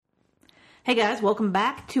Hey guys, welcome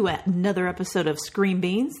back to another episode of Screen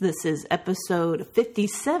Beans. This is episode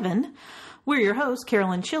 57. We're your hosts,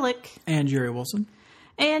 Carolyn Chillick. And Jerry Wilson.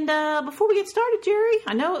 And before we get started, Jerry,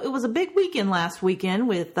 I know it was a big weekend last weekend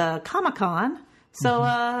with Comic-Con. So,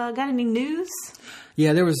 got any news?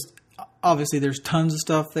 Yeah, there's tons of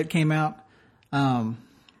stuff that came out.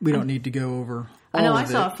 We don't need to go over all I know of I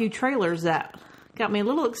saw it. a few trailers that got me a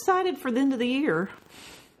little excited for the end of the year.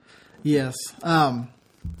 Yes.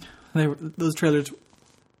 Those trailers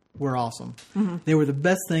were awesome. Mm-hmm. They were the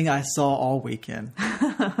best thing I saw all weekend.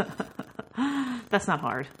 That's not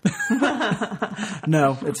hard.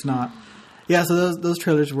 No, it's not. Yeah, so those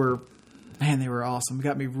trailers were, man, they were awesome.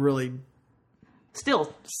 Got me really...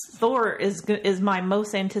 Still, Thor is my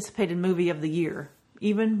most anticipated movie of the year.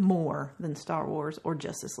 Even more than Star Wars or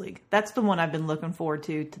Justice League. That's the one I've been looking forward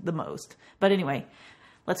to the most. But anyway...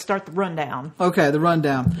 Let's start the rundown. Okay, the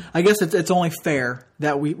rundown. I guess it's only fair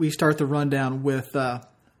that we start the rundown with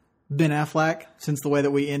Ben Affleck, since the way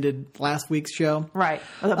that we ended last week's show. Right.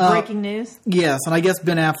 The breaking news? Yes, and I guess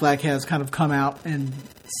Ben Affleck has kind of come out and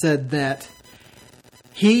said that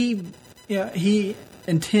he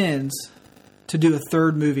intends to do a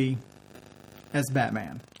third movie as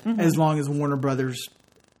Batman, as long as Warner Brothers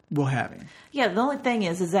will have him. Yeah, the only thing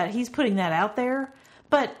is that he's putting that out there.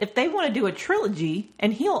 But if they want to do a trilogy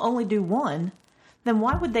and he'll only do one, then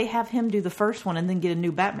why would they have him do the first one and then get a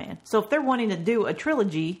new Batman? So if they're wanting to do a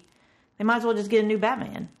trilogy, they might as well just get a new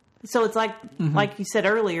Batman. So it's like you said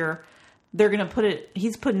earlier, they're going to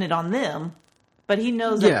he's putting it on them, but he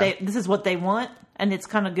knows that this is what they want, and it's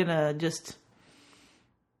kind of going to just,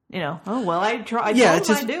 I told him I'd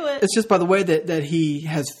do it. It's just by the way that he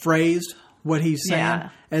has phrased what he's saying,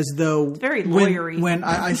 as though it's very lawyery. When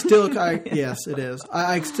yes, it is.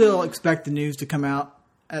 I still expect the news to come out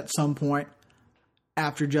at some point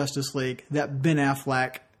after Justice League that Ben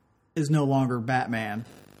Affleck is no longer Batman.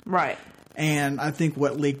 Right. And I think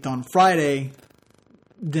what leaked on Friday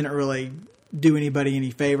didn't really do anybody any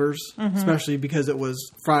favors, especially because it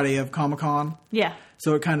was Friday of Comic-Con. Yeah.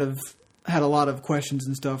 So it kind of had a lot of questions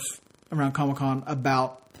and stuff around Comic-Con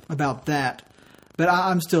about that. But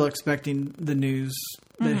I'm still expecting the news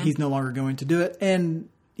that he's no longer going to do it. And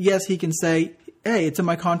yes, he can say, hey, it's in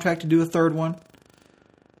my contract to do a third one.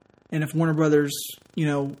 And if Warner Brothers,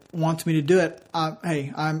 wants me to do it,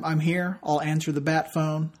 I'm here. I'll answer the bat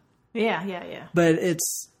phone. Yeah. But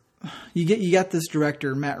it's you got this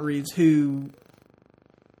director, Matt Reeves, who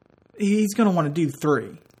he's going to want to do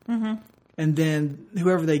 3. Mm-hmm. And then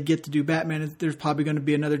whoever they get to do Batman, there's probably going to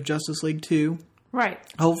be another Justice League 2. Right.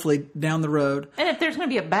 Hopefully down the road. And if there's going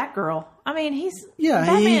to be a Batgirl, I mean,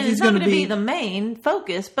 Batman is not going to be the main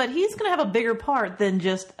focus, but he's going to have a bigger part than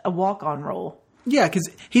just a walk-on role. Yeah, because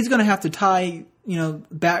he's going to have to tie,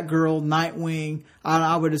 Batgirl, Nightwing,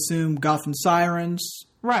 I would assume Gotham Sirens,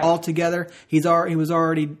 all together. He was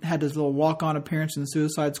already had his little walk-on appearance in the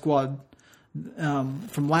Suicide Squad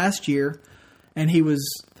from last year, and he was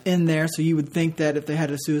in there. So you would think that if they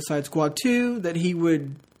had a Suicide Squad 2, that he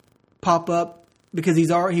would pop up. Because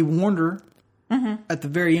he warned her at the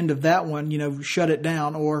very end of that one, shut it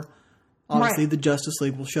down, or obviously the Justice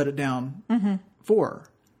League will shut it down for her.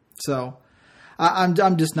 So I'm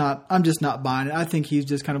just not buying it. I think he's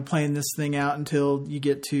just kind of playing this thing out until you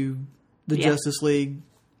get to the Justice League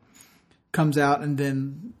comes out, and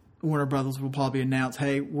then Warner Brothers will probably announce,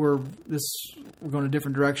 "Hey, we're going a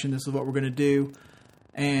different direction. This is what we're going to do,"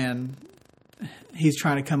 and he's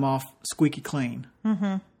trying to come off squeaky clean.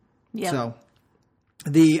 Mm-hmm. Yeah. So.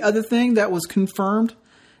 The other thing that was confirmed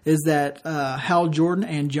is that Hal Jordan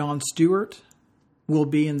and Jon Stewart will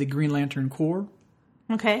be in the Green Lantern Corps.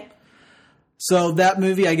 Okay. So that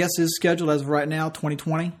movie, I guess, is scheduled as of right now,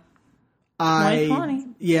 2020. 2020?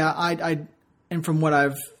 Yeah, and from what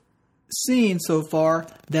I've seen so far,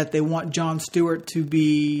 that they want Jon Stewart to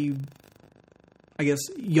be, I guess,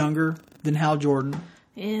 younger than Hal Jordan.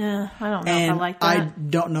 Yeah, I don't know if I like that. I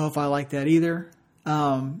don't know if I like that either.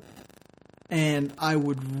 And I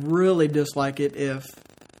would really dislike it if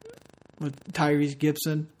Tyrese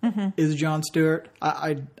Gibson is Jon Stewart.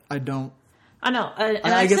 I don't. I know.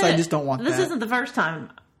 I guess I just don't want that. This isn't the first time.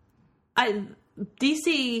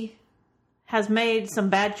 DC has made some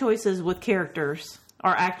bad choices with characters or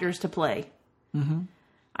actors to play. Mm-hmm.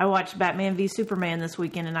 I watched Batman v Superman this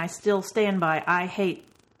weekend, and I still stand by, I hate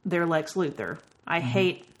their Lex Luthor. I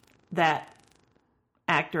hate that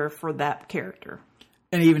actor for that character.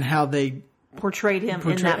 And even how they portrayed him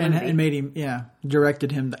in that movie. And made him,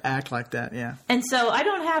 directed him to act like that, And so I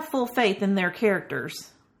don't have full faith in their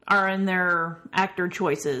characters or in their actor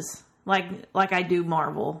choices like I do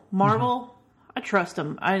Marvel. I trust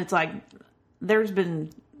them. It's like there's been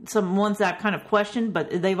some ones that I've kind of questioned, but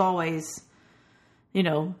they've always,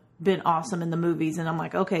 been awesome in the movies. And I'm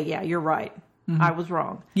like, okay, yeah, you're right. Mm-hmm. I was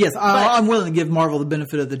wrong. Yes, I'm willing to give Marvel the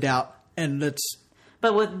benefit of the doubt,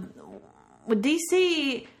 But with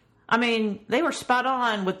DC, I mean, they were spot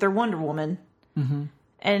on with their Wonder Woman, mm-hmm.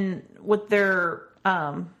 and with their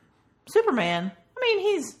Superman. I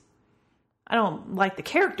mean, I don't like the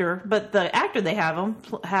character, but the actor they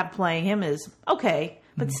have playing him is okay,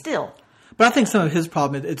 but mm-hmm. still. But I think some of his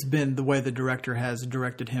problem, it's been the way the director has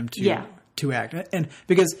directed him to act, and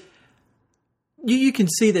because. You can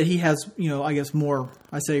see that he has, I guess more,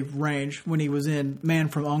 range when he was in Man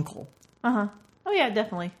from U.N.C.L.E. Uh-huh. Oh, yeah,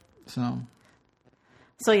 definitely. So,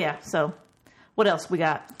 what else we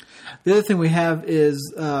got? The other thing we have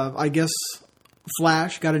is, I guess,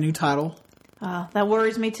 Flash got a new title. That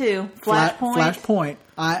worries me, too. Flashpoint.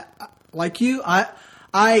 I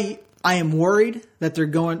am worried that they're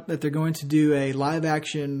going to do a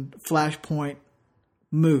live-action Flashpoint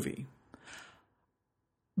movie.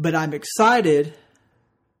 But I'm excited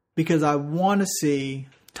because I want to see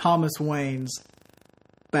Thomas Wayne's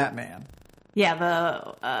Batman.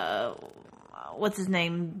 Yeah, what's his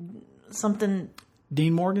name? Something...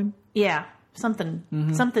 Dean Morgan? Yeah, something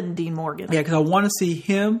Dean Morgan. Yeah, because I want to see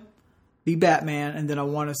him be Batman, and then I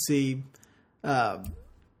want to see... I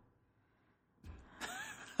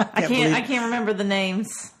can't remember the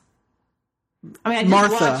names. I mean, I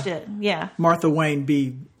just watched it. Yeah. Martha Wayne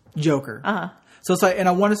be Joker. Uh-huh. So it's like, and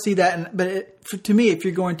I want to see that. To me, if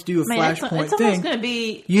you're going to do a Flashpoint thing, going to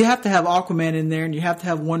be. You have to have Aquaman in there, and you have to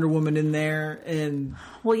have Wonder Woman in there, and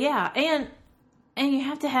and you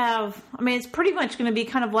have to have. I mean, it's pretty much going to be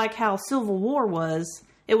kind of like how Civil War was.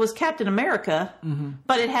 It was Captain America, mm-hmm.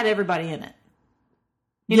 but it had everybody in it.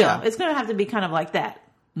 You know, it's going to have to be kind of like that,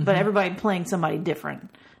 mm-hmm. but everybody playing somebody different,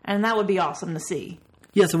 and that would be awesome to see.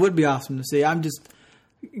 Yes, it would be awesome to see. I'm just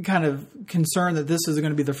kind of concerned that this is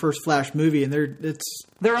going to be the first Flash movie, and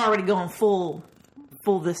they're already going full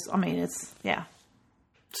this. I mean, it's yeah.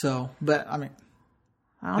 So, but I mean,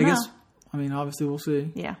 I guess. I mean, obviously, we'll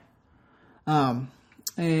see. Yeah. And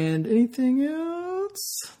anything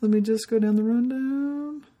else? Let me just go down the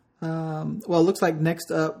rundown. Well, it looks like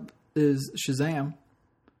next up is Shazam.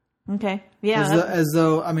 Okay. Yeah. As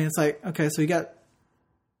though I mean, it's like okay, so you got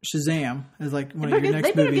Shazam as like one of your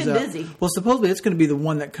next movies up. Busy. Well, supposedly it's going to be the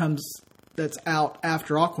one that's out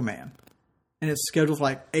after Aquaman, and it's scheduled for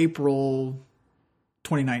like April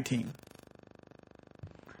 2019.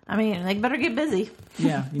 I mean, they better get busy.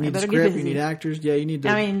 Yeah, you need a script, you need actors. Yeah, you need to.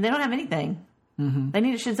 I mean, they don't have anything. Mm-hmm. They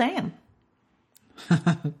need a Shazam.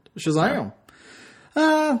 Shazam.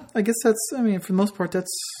 I guess that's. I mean, for the most part,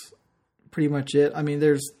 that's pretty much it. I mean,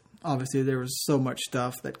 there was so much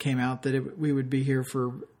stuff that came out that we would be here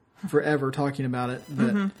for forever talking about it.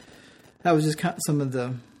 But mm-hmm. that was just kind of some of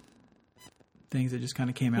the things that just kind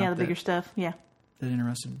of came out. Yeah, the bigger stuff. Yeah, that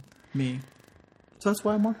interested me. So that's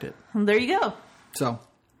why I marked it. Well, there you go. So,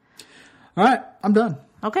 all right, I'm done.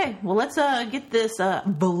 Okay, well, let's get this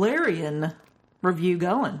Valerian review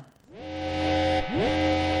going.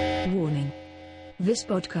 Warning. This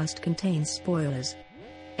podcast contains spoilers.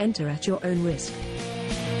 Enter at your own risk.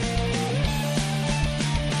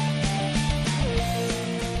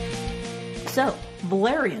 So,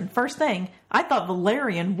 Valerian. First thing, I thought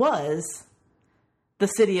Valerian was the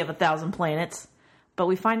city of 1,000 planets, but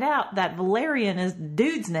we find out that Valerian is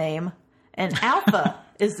dude's name, and Alpha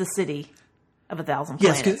is the city of 1,000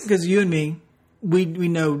 planets. Yes, because you and me, we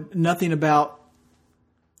know nothing about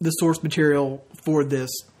the source material for this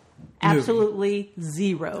movie. Absolutely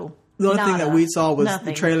zero. The only thing that we saw was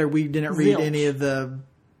the trailer. We didn't read any of the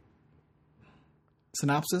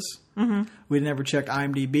synopsis. Mm-hmm. We never checked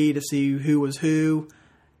IMDb to see who was who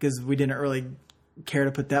because we didn't really care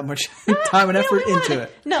to put that much time and effort into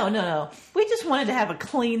it. No. We just wanted to have a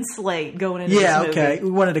clean slate going into this movie. Okay. We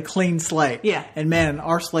wanted a clean slate. Yeah. And man,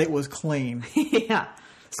 our slate was clean. Yeah.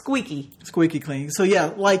 Squeaky clean. So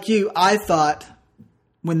yeah, like you, I thought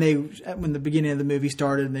when the beginning of the movie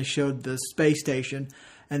started and they showed the space station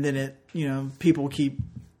and then people keep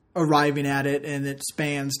arriving at it and it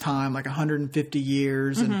spans time like 150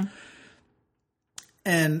 years mm-hmm.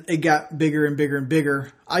 and it got bigger and bigger and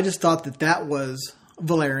bigger. I just thought that was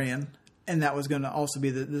Valerian and that was going to also be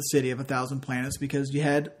the city of 1,000 planets because you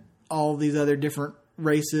had all these other different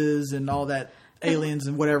races and all that aliens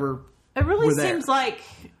and whatever. It really seems like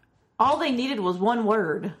all they needed was one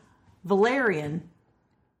word, Valerian,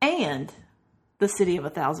 and the city of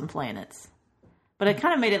 1,000 planets. But it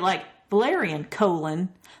kind of made it like Valerian,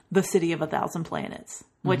 the city of 1,000 planets.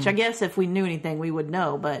 Which mm-hmm. I guess if we knew anything, we would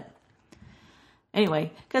know. But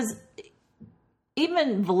anyway, because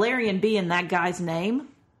even Valerian being that guy's name,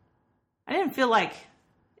 I didn't feel like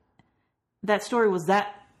that story was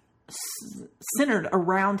that centered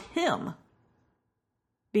around him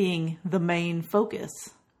being the main focus.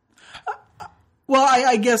 Well,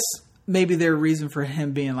 I guess maybe their reason for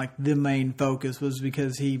him being like the main focus was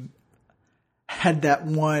because he had that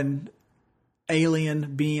one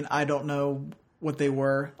alien being, I don't know what they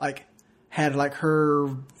were, like had like her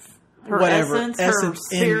whatever essence her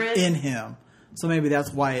spirit in him. So maybe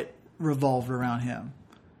that's why it revolved around him.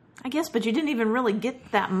 I guess, but you didn't even really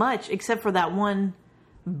get that much except for that one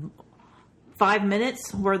 5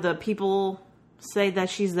 minutes where the people say that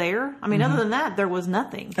she's there. I mean, other than that, there was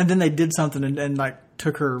nothing. And then they did something and like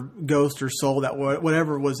took her ghost or soul, that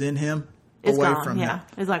whatever was in him, It's away gone. from him.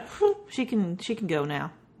 It's like, whew, she can go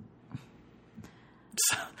now.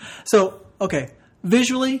 So okay,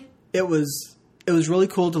 visually it was really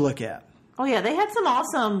cool to look at. Oh yeah, they had some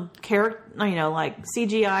awesome like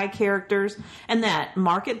CGI characters, and that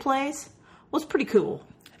marketplace was pretty cool.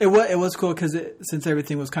 It was cool because since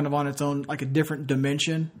everything was kind of on its own, like a different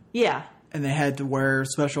dimension. Yeah, and they had to wear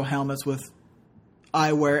special helmets with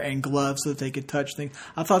eyewear and gloves so that they could touch things.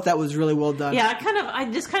 I thought that was really well done. Yeah, I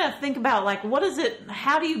just kind of think about like, what is it?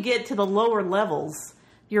 How do you get to the lower levels?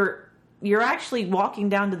 You're actually walking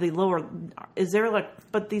down to the lower. Is there like?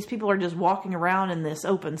 But these people are just walking around in this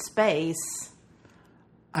open space.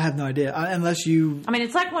 I have no idea. Unless you. I mean,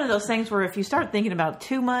 it's like one of those things where if you start thinking about it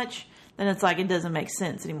too much, then it's like it doesn't make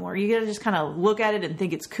sense anymore. You got to just kind of look at it and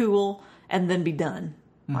think it's cool, and then be done.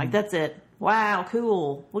 Mm-hmm. Like that's it. Wow,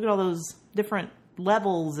 cool! Look at all those different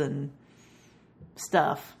levels and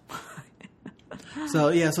stuff. So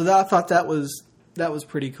I thought that was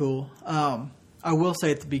pretty cool. I will say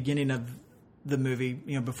at the beginning of the movie,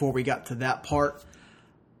 before we got to that part,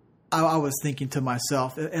 I was thinking to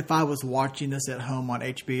myself, if I was watching this at home on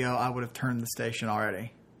HBO, I would have turned the station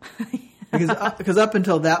already. Because up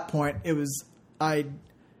until that point, it was I'm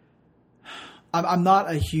not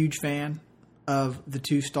a huge fan of the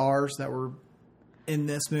two stars that were in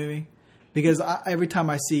this movie, because every time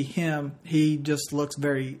I see him, he just looks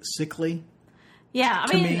very sickly. Yeah,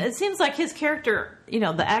 I mean, it seems like his character,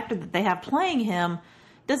 the actor that they have playing him,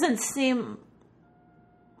 doesn't seem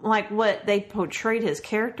like what they portrayed his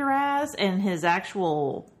character as, and his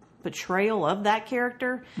actual portrayal of that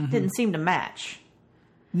character didn't seem to match.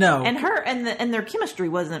 No. And her and their chemistry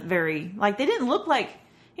wasn't very, like, they didn't look like,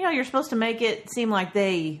 you're supposed to make it seem like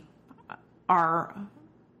they are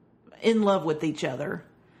in love with each other.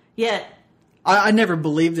 Yet I never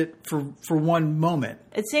believed it for one moment.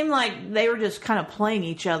 It seemed like they were just kind of playing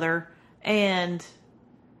each other, and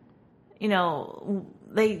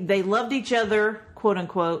they loved each other, quote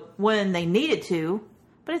unquote, when they needed to.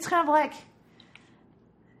 But it's kind of like,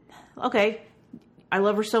 okay, I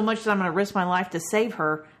love her so much that I'm going to risk my life to save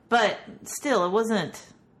her. But still, it wasn't.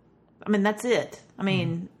 I mean, that's it. I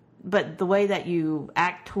mean, but the way that you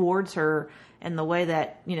act towards her, and the way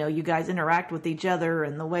that, you guys interact with each other,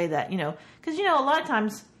 and the way that, because, a lot of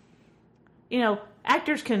times,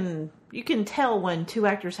 actors you can tell when two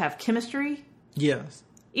actors have chemistry. Yes.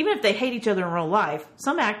 Even if they hate each other in real life,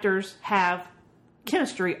 some actors have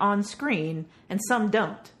chemistry on screen and some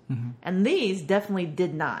don't. Mm-hmm. And these definitely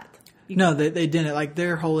did not. No, they didn't. Like,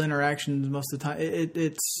 their whole interactions most of the time,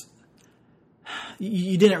 it's...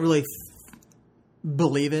 You didn't really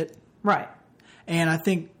believe it. Right. And I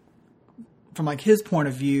think from like his point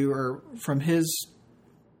of view, or from his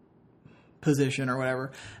position or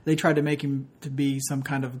whatever, they tried to make him to be some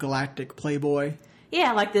kind of galactic playboy.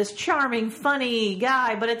 Yeah, like this charming, funny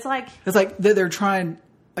guy, but it's like they're trying,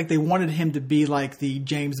 like they wanted him to be like the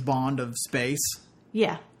James Bond of space.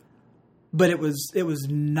 Yeah. But it was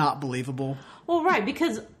not believable. Well, right,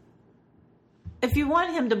 because if you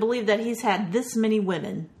want him to believe that he's had this many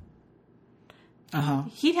women,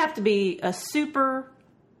 he'd have to be a super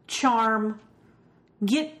charm,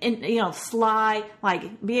 get in, sly,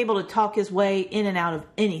 like be able to talk his way in and out of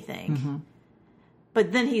anything. Mm-hmm.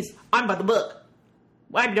 But then I'm by the book.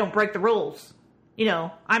 Why don't break the rules?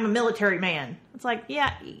 I'm a military man. It's like,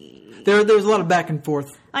 yeah. There's a lot of back and forth.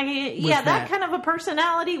 Like, yeah, that kind of a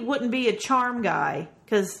personality wouldn't be a charm guy,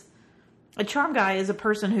 because a charm guy is a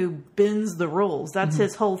person who bends the rules. That's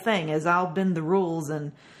his whole thing, is I'll bend the rules,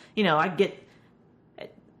 and I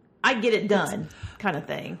get it done, kind of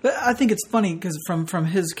thing. But I think it's funny because from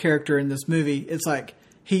his character in this movie, it's like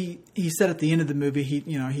he said at the end of the movie,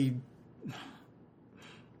 he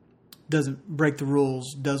doesn't break the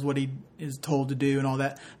rules, does what he is told to do and all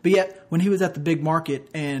that. But yet, when he was at the big market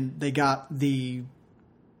and they got that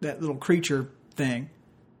little creature thing,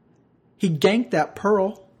 he ganked that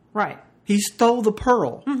pearl. Right. He stole the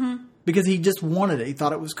pearl because he just wanted it. He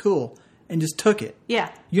thought it was cool. and just took it.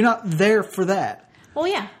 Yeah. You're not there for that. Well,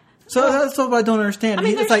 yeah. So that's what I don't understand. I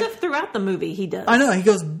mean, it's there's stuff throughout the movie he does. I know. He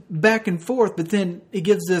goes back and forth, but then he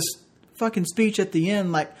gives this fucking speech at the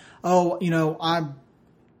end like, oh, you know,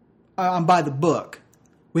 I'm by the book.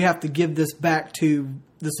 We have to give this back to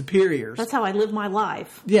the superiors. That's how I live my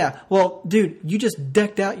life. Yeah. Well, dude, you just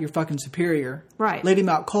decked out your fucking superior. Right. Laid him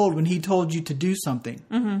out cold when he told you to do something.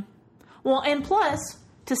 Mm-hmm. Well, and plus,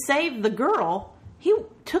 to save the girl, he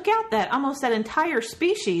took out that entire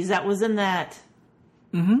species that was in that,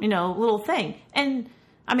 you know, little thing. And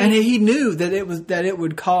I mean, and he knew that it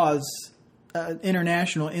would cause an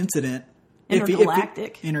international incident.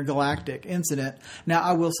 Intergalactic incident. Now,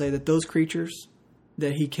 I will say that those creatures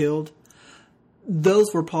that he killed,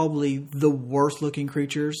 those were probably the worst looking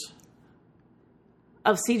creatures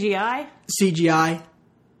of CGI. CGI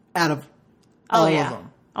out of all of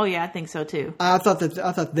them. Oh yeah, I think so too. I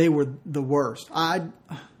thought they were the worst.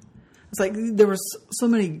 It's like there were so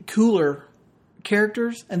many cooler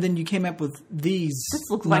characters, and then you came up with these. This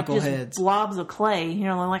looks like just blobs of clay. You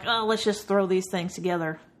know, like, oh, let's just throw these things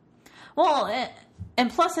together. Well, and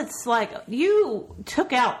plus it's like you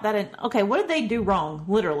took out that. Okay, what did they do wrong?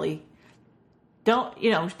 Literally,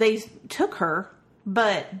 they took her,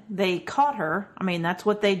 but they caught her. I mean, that's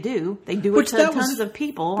what they do. They do it to tons of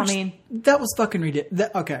people. I mean, that was fucking ridiculous.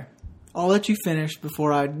 Okay, I'll let you finish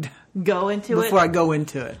before I go into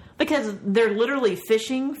it. Because they're literally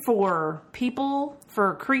fishing for people,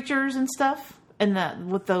 for creatures and stuff,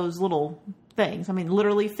 and with those little things. I mean,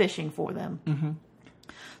 literally fishing for them. Mm-hmm.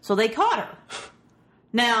 So they caught her.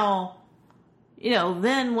 Now,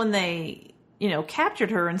 then when they, captured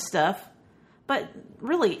her and stuff, but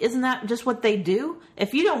really, isn't that just what they do?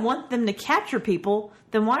 If you don't want them to capture people,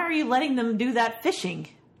 then why are you letting them do that fishing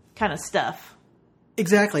kind of stuff?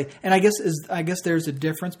 Exactly. And I guess there's a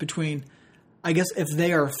difference between, if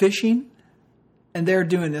they are fishing and they're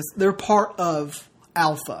doing this, they're part of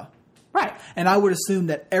Alpha. Right. And I would assume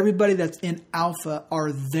that everybody that's in Alpha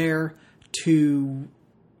are there to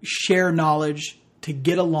share knowledge, to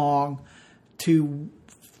get along, to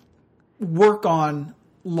work on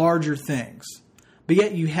larger things. But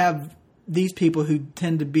yet you have these people who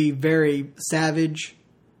tend to be very savage,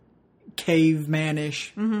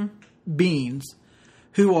 cavemanish beings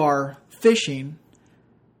who are fishing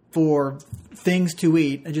for things to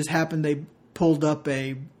eat. It just happened they pulled up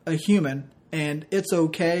a human, and it's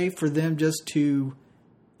okay for them just to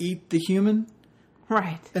eat the human.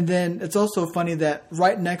 Right. And then it's also funny that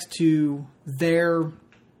right next to their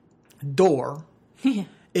door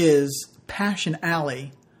is Passion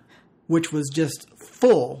Alley, which was just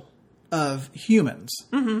full of humans.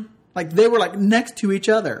 Mm-hmm. Like, they were, next to each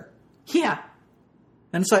other. Yeah.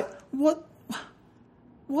 And it's like, what?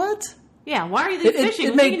 Yeah, why are they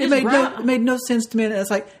fishing? It made no sense to me. And it's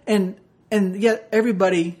like, and yet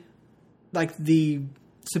everybody, like the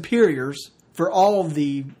superiors for all of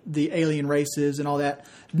the alien races and all that,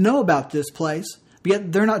 know about this place. But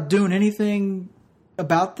yet they're not doing anything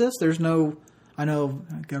about this. There's no, I know,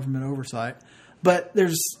 government oversight. But they're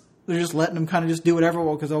just letting them kind of just do whatever.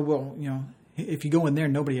 Well, because, if you go in there,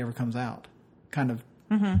 nobody ever comes out. Kind of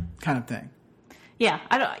thing. Yeah,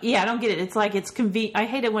 I don't get it. It's like it's convenient. I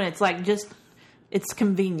hate it when it's like just it's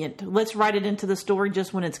convenient. Let's write it into the story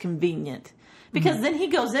just when it's convenient. Because then he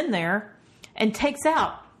goes in there and takes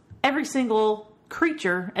out every single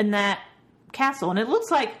creature in that castle, and it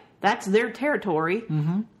looks like that's their territory.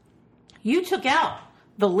 Mm-hmm. You took out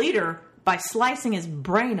the leader by slicing his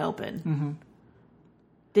brain open.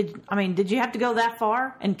 Mm-hmm. Did you have to go that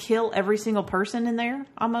far and kill every single person in there?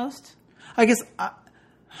 Almost. I guess.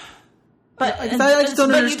 But I just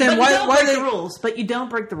don't understand why they rules. But you don't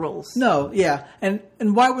break the rules. No, yeah, and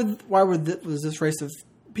why was this race of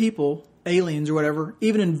people, aliens or whatever,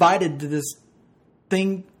 even invited to this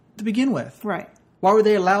thing to begin with? Right. Why were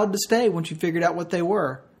they allowed to stay once you figured out what they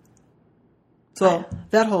were? So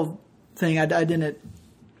that whole thing, I didn't.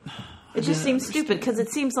 It just seems stupid because it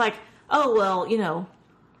seems like, oh well,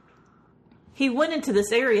 he went into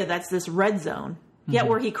this area that's this red zone. Yet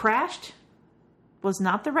where he crashed was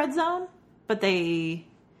not the red zone. But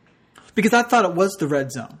because I thought it was the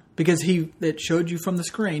red zone. Because it showed you from the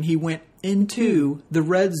screen. He went into the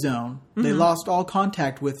red zone. Mm-hmm. They lost all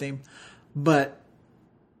contact with him. But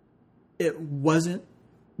it wasn't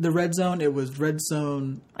the red zone. It was red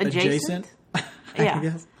zone adjacent.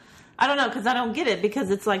 Yeah. I don't know, because I don't get it.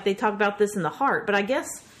 Because it's like they talk about this in the heart. But I guess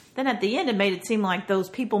then at the end it made it seem like those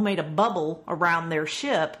people made a bubble around their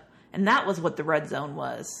ship. And that was what the red zone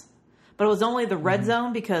was. But it was only the red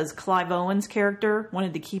zone because Clive Owen's character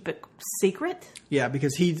wanted to keep it secret. Yeah,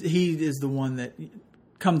 because he is the one that,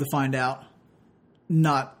 come to find out,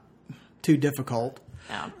 not too difficult.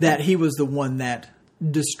 Yeah. That he was the one that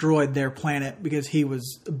destroyed their planet because he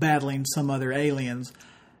was battling some other aliens,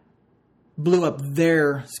 blew up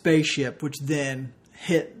their spaceship, which then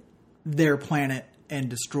hit their planet and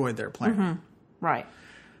destroyed their planet. Mm-hmm. Right.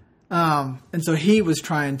 And so he was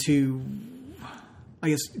trying to, I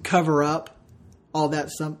guess, cover up all that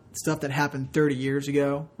stuff that happened 30 years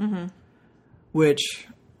ago, which,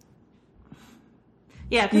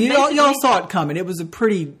 yeah, y'all saw it coming. It was a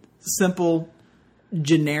pretty simple,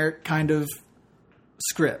 generic kind of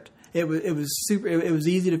script. It was super. It was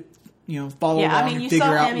easy to follow along and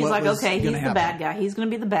figure out he's what like, was okay, he's gonna the happen. bad guy. He's going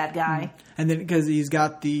to be the bad guy. And then because he's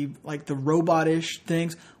got the robot-ish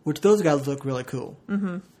things, which those guys look really cool.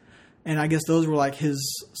 Mm-hmm. And I guess those were like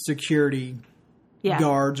his security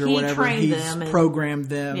guards or whatever. He's programmed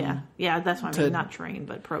them. Yeah, that's what I mean. Not trained,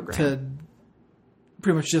 but programmed. To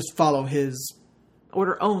pretty much just follow his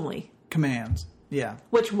order only commands. Yeah.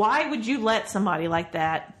 Which, why would you let somebody like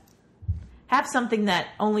that have something that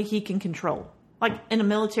only he can control? Like in the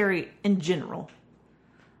military in general.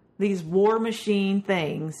 These war machine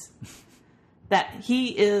things that he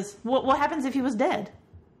is... What happens if he was dead?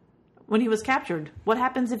 When he was captured? What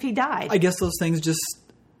happens if he died? I guess those things just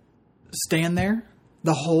stand there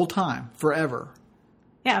the whole time, forever.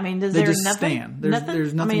 Yeah, I mean, They there just nothing? stand.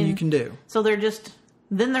 There's nothing you can do. So they're just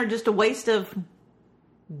a waste of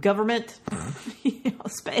government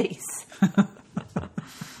space.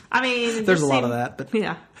 I mean... There's a lot of that. But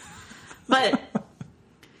yeah. But,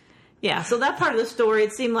 yeah, so that part of the story,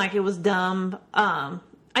 it seemed like it was dumb. I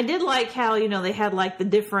did like how, they had, the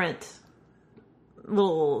different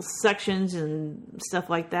little sections and stuff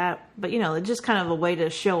like that. But, it's just kind of a way to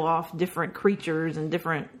show off different creatures and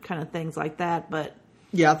different kind of things like that. But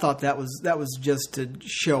yeah, I thought that was just to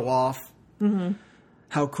show off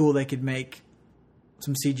how cool they could make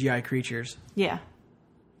some CGI creatures. Yeah.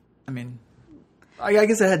 I mean, I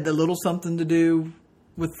guess it had a little something to do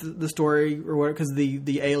with the story or what, because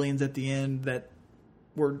the aliens at the end that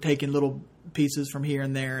were taking little pieces from here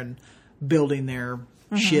and there and building their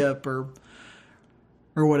ship or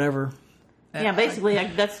whatever. Yeah, basically,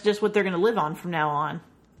 that's just what they're going to live on from now on,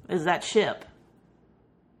 is that ship.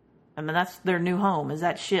 I mean, that's their new home, is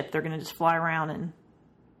that ship. They're going to just fly around and...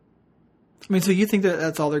 I mean, so you think that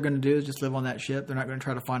that's all they're going to do is just live on that ship? They're not going to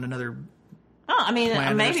try to find another... Oh, I mean,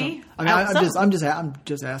 maybe. I mean, I'm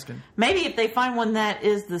just asking. Maybe if they find one that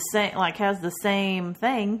is the same, has the same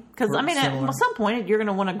thing, because I mean, similar. at some point you're going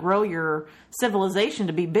to want to grow your civilization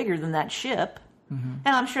to be bigger than that ship, and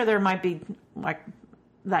I'm sure there might be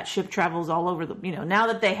that ship travels all over the. Now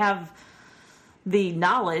that they have the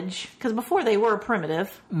knowledge, because before they were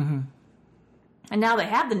primitive, and now they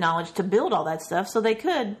have the knowledge to build all that stuff, so they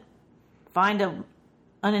could find a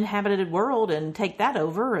uninhabited world and take that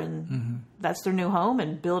over, and that's their new home,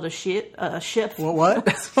 and build a ship. What? What?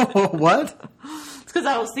 It's because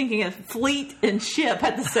I was thinking of fleet and ship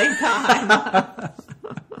at the same time.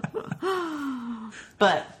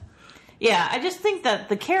 But yeah, I just think that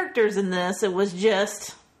the characters in this, it was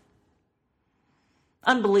just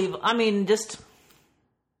unbelievable. I mean, just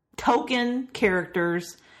token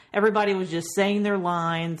characters. Everybody was just saying their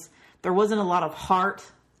lines. There wasn't a lot of heart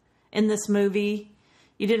in this movie.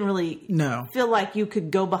 You didn't really feel like you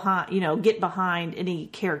could go behind, get behind any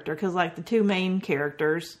character. Because, the two main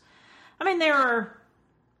characters, I mean, they were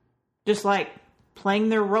just, playing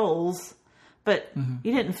their roles. But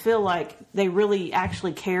you didn't feel like they really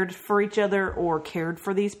actually cared for each other or cared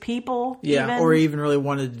for these people. Yeah, or even really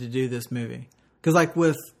wanted to do this movie. Because,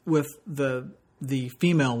 with the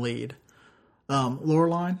female lead,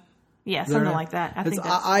 Loreline? Yeah, something like that. I think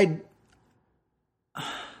that's...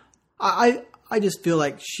 I just feel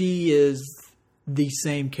like she is the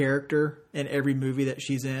same character in every movie that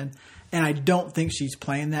she's in. And I don't think she's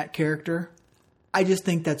playing that character. I just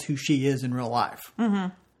think that's who she is in real life.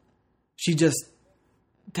 Mm-hmm. She just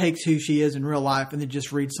takes who she is in real life and then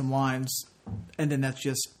just reads some lines. And then that's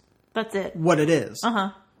it. What it is.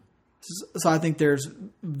 Uh-huh. So I think there's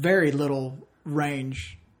very little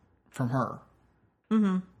range from her.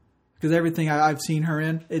 Mm-hmm. Because everything I've seen her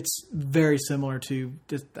in, it's very similar to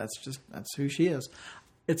that's who she is.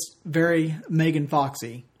 It's very Megan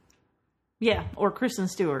Foxy. Yeah, or Kristen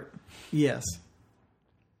Stewart. Yes.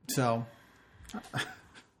 So.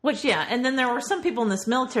 Which, yeah, and then there were some people in this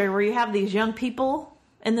military where you have these young people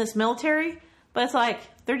in this military, but it's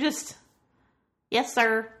they're just, yes,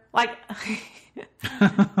 sir.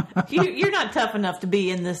 You're not tough enough to be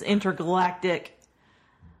in this intergalactic.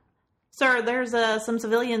 Sir, there's some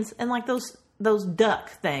civilians and those duck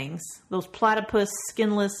things, those platypus,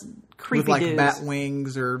 skinless, creepy with dudes. bat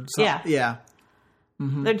wings or something. Yeah.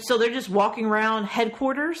 Mm-hmm. So they're just walking around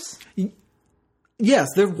headquarters? Yes,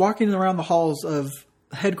 they're walking around the halls of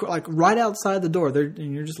headquarters, like right outside the door.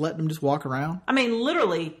 And you're just letting them just walk around. I mean,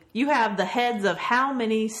 literally, you have the heads of how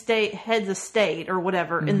many heads of state or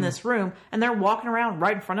whatever in this room, and they're walking around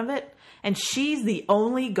right in front of it, and she's the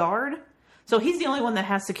only guard. So he's the only one that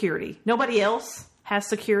has security. Nobody else has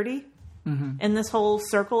security in this whole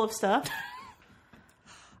circle of stuff.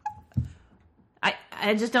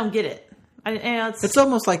 I just don't get it. It's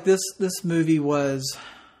almost like this movie was.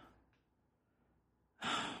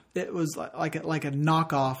 It was like a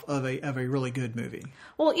knockoff of a really good movie.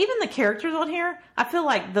 Well, even the characters on here, I feel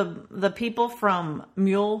like the people from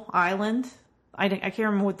Mül Island, I can't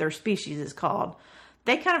remember what their species is called.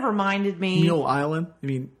 They kind of reminded me. Mül Island? You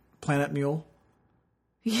mean Planet Mule?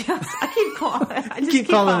 Yes, I keep calling it. You keep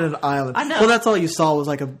calling it an island. I know. Well, that's all you saw was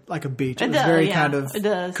like a beach. It was very kind of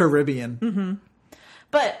Caribbean. Mm-hmm.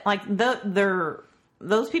 But like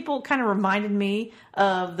those people kind of reminded me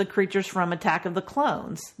of the creatures from Attack of the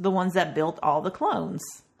Clones, the ones that built all the clones.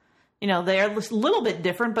 You know, they're a little bit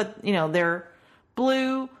different, but you know, they're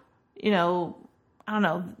blue. You know, I don't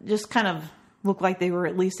know, just kind of look like they were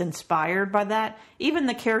at least inspired by that. Even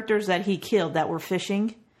the characters that he killed that were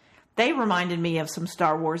fishing, they reminded me of some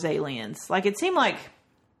Star Wars aliens. Like, it seemed like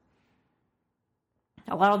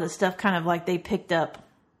a lot of this stuff kind of like they picked up,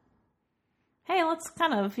 hey, let's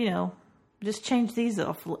kind of, you know, just change these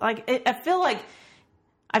off. Like, I feel like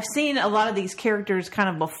I've seen a lot of these characters kind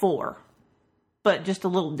of before, but just a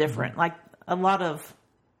little different. Like, a lot of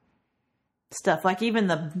stuff. Like, even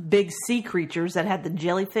the big sea creatures that had the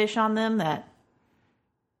jellyfish on them that,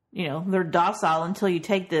 you know, they're docile until you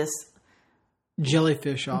take this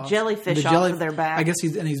jellyfish off of their back. I guess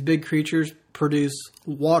these big creatures produce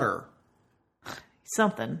water.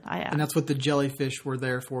 Something. And that's what the jellyfish were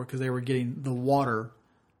there for, because they were getting the water.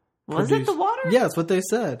 Was it the water? Yeah, that's what they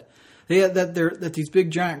said. That these big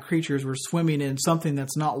giant creatures were swimming in something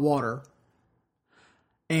that's not water.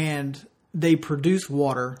 And they produce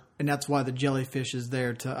water, and that's why the jellyfish is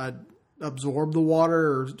there to absorb the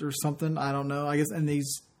water or something. I don't know. I guess, and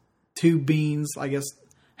these two beings, I guess,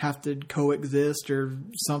 have to coexist or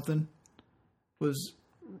something.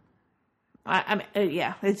 I mean,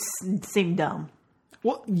 yeah, it seemed dumb.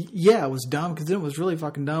 Well, yeah, it was dumb, because it was really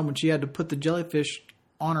fucking dumb when she had to put the jellyfish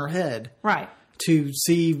on her head. Right. To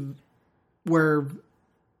see where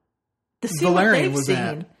Valerian was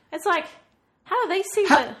at. It's like, how do they see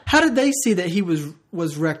that? How did they see that he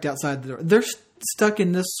was wrecked outside the door? They're stuck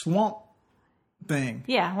in this swamp thing.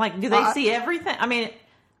 Yeah, like, do they see everything? I mean,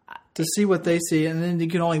 to see what they see, and then you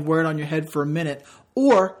can only wear it on your head for a minute,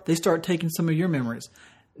 or they start taking some of your memories.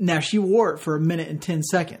 Now, she wore it for 1 minute and 10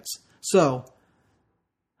 seconds. So,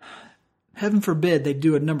 heaven forbid they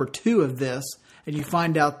do a number 2 of this, and you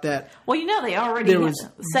find out that... Well, you know, they already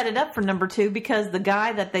set it up for number 2, because the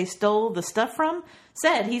guy that they stole the stuff from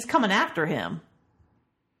said he's coming after him.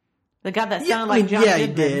 The guy that sounded like John Goodman. Yeah,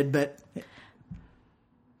 he did,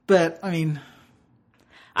 but I mean...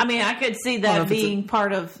 I could see that being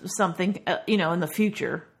part of something, you know, in the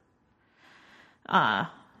future.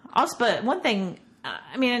 Also, but one thing,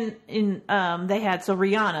 I mean, they had, so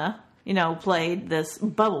Rihanna, you know, played this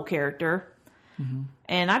Bubble character. Mm-hmm.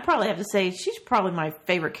 And I probably have to say she's probably my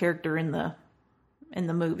favorite character in the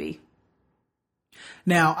movie.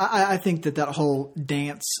 Now, I think that whole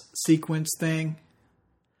dance sequence thing.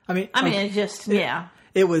 It just yeah.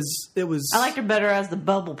 It was. I liked her better as the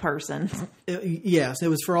Bubble person. Yes, it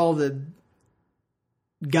was for all the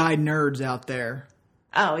guy nerds out there.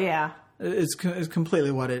 Oh yeah, it's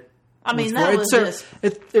completely what it.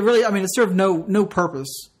 It really. It served no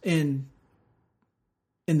purpose in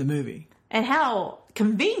the movie. And how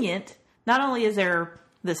convenient! Not only is there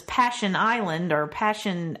this Passion Island or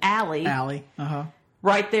Passion Alley,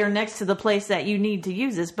 right there next to the place that you need to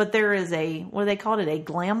use this, but there is what do they call it? A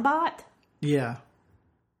glam bot? Yeah.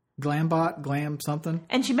 Glambot, glam something.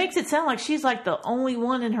 And she makes it sound like she's like the only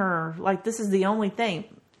one in her, like this is the only thing.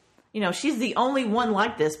 You know, she's the only one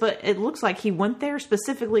like this, but it looks like he went there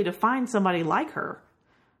specifically to find somebody like her.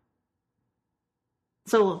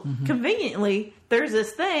 So conveniently, there's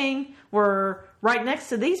this thing where right next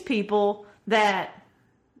to these people that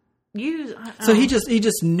use... So he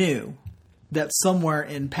just knew that somewhere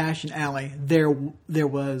in Passion Alley there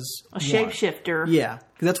was a shapeshifter. Yeah,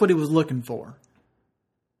 because that's what he was looking for.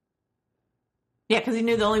 Yeah, because he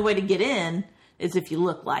knew the only way to get in is if you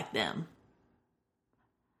look like them.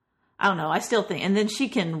 I don't know. I still think... And then she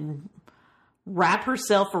can wrap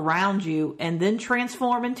herself around you and then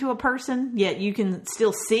transform into a person, yet you can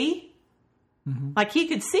still see. Mm-hmm. Like he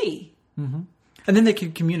could see. Mm-hmm. And then they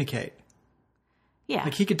could communicate. Yeah.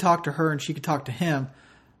 Like he could talk to her and she could talk to him,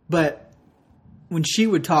 but when she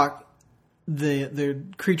would talk, the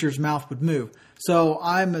creature's mouth would move. So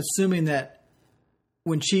I'm assuming that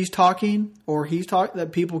when she's talking or he's talking,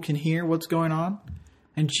 that people can hear what's going on,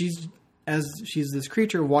 and she's this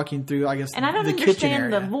creature walking through, I guess, and I don't the kitchen area.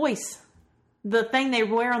 understand the voice, the thing they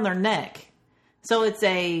wear on their neck. So it's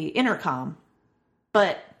a intercom,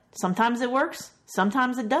 but sometimes it works,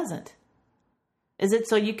 sometimes it doesn't. Is it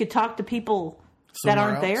so you could talk to people that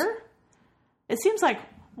aren't there? It seems like,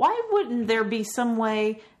 why wouldn't there be some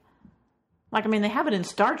way, like, I mean, they have it in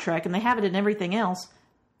Star Trek and they have it in everything else,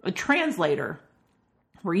 a translator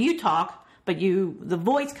where you talk, but the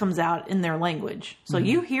voice comes out in their language. So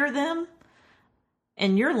you hear them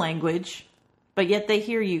in your language, but yet they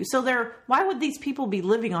hear you. So why would these people be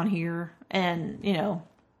living on here and,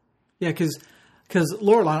 Yeah, because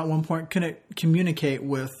Lorelai at one point couldn't communicate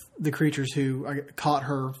with the creatures who caught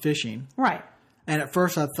her fishing. Right. And at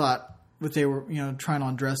first I thought that they were, trying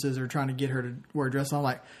on dresses or trying to get her to wear a dress. And I'm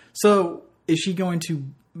like, so is she going to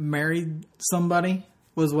marry somebody?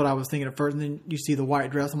 Was what I was thinking at first. And then you see the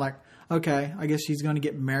white dress. I'm like, okay, I guess she's going to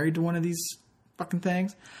get married to one of these fucking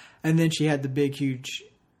things. And then she had the big, huge,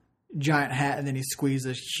 giant hat. And then he squeezed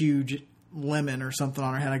a huge lemon or something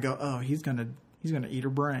on her head. I go, oh, he's going to eat her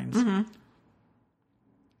brains. Mm-hmm.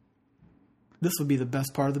 This would be the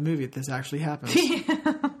best part of the movie if this actually happens.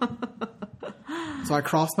 So I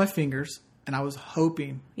crossed my fingers and I was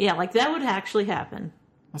hoping. Yeah, like that would actually happen.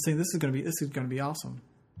 I was saying this is going to be awesome.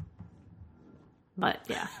 But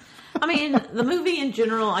yeah, I mean, the movie in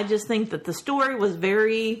general, I just think that the story was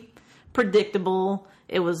very predictable.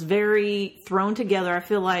 It was very thrown together. I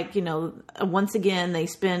feel like, once again, they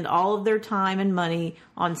spend all of their time and money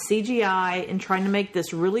on CGI and trying to make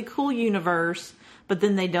this really cool universe, but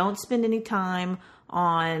then they don't spend any time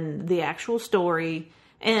on the actual story.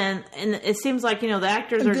 And it seems like, the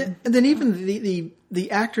actors are... And then even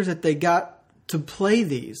the actors that they got to play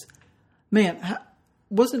these, man,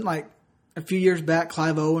 wasn't like a few years back,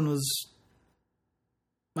 Clive Owen was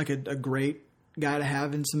like a great guy to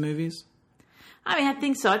have in some movies? I mean, I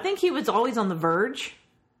think so. I think he was always on the verge,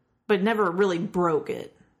 but never really broke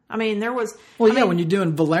it. I mean, there was... Well, when you're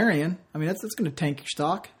doing Valerian, I mean, that's going to tank your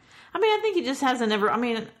stock. I mean, I think he just hasn't ever... I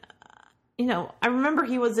mean, I remember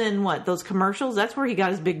he was in, those commercials? That's where he got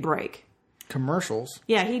his big break. Commercials?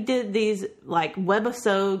 Yeah, he did these,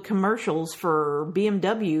 webisode commercials for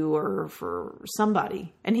BMW or for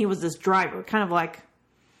somebody. And he was this driver, kind of like...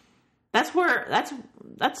 That's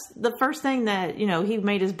the first thing that, he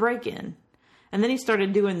made his break in. And then he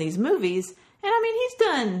started doing these movies. And, I mean, he's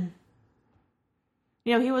done...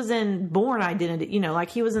 he was in Bourne Identity.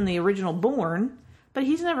 He was in the original Bourne. But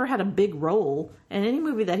he's never had a big role. And any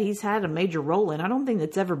movie that he's had a major role in, I don't think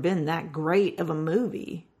it's ever been that great of a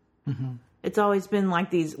movie. Mm-hmm. It's always been like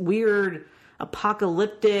these weird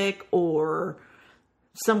apocalyptic or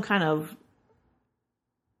some kind of,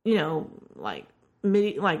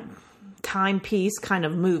 timepiece kind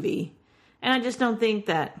of movie. And I just don't think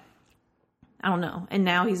that, I don't know. And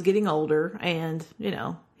now he's getting older and,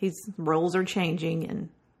 his roles are changing and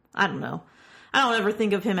I don't know. I don't ever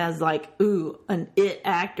think of him as an it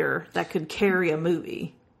actor that could carry a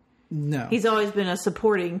movie. No. He's always been a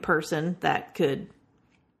supporting person that could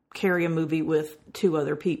carry a movie with two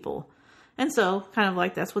other people. And so, kind of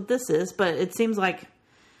like that's what this is. But it seems like,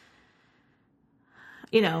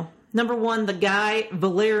 number one, the guy,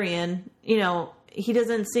 Valerian, he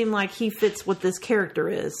doesn't seem like he fits what this character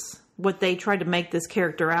is. What they tried to make this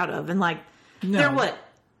character out of. And no. They're what?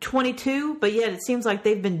 22, but yet it seems like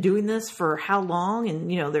they've been doing this for how long? And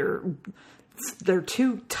they're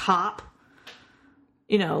two top,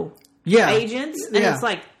 agents, and it's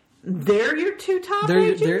like they're your two top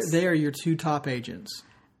agents. They are your two top agents,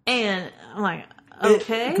 and I'm like,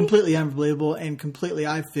 okay, completely unbelievable and completely,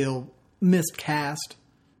 I feel, miscast.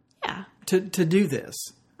 Yeah, to do this,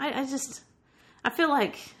 I feel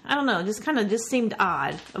like, I don't know, just kind of just seemed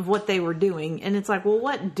odd of what they were doing. And it's like, well,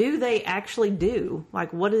 what do they actually do?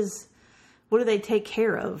 Like, what do they take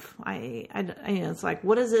care of? It's like,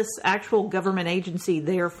 what is this actual government agency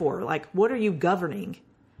there for? Like, what are you governing?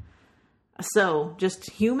 So, just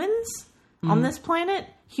humans on this planet?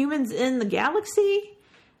 Humans in the galaxy?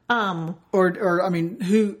 Or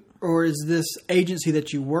is this agency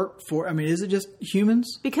that you work for? I mean, is it just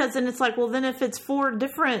humans? Because then it's like, well, then if it's four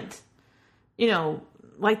different...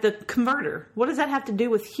 like the converter. What does that have to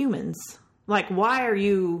do with humans? Like, why are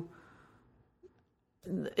you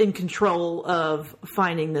in control of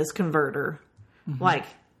finding this converter? Mm-hmm. Like,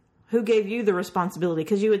 who gave you the responsibility?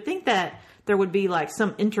 Because you would think that there would be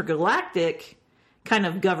some intergalactic kind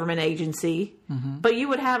of government agency, but you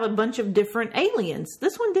would have a bunch of different aliens.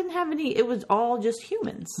 This one didn't have any. It was all just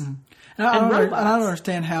humans and I don't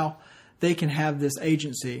understand how they can have this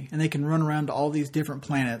agency and they can run around to all these different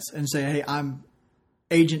planets and say, "Hey, I'm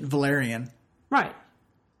Agent Valerian. Right.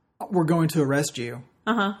 We're going to arrest you."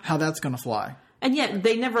 How that's going to fly? And yet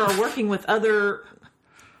they never are working with other.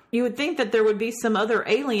 You would think that there would be some other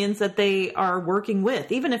aliens that they are working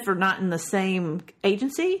with, even if they're not in the same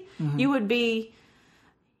agency. You would be,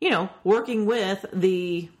 working with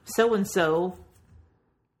the so-and-so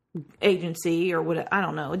agency or what. I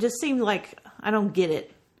don't know. It just seemed like I don't get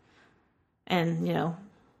it. And,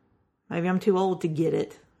 maybe I'm too old to get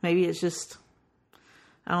it. Maybe it's just,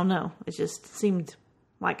 I don't know. It just seemed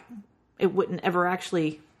like it wouldn't ever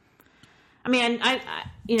actually. I mean,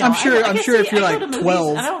 I'm sure if you're like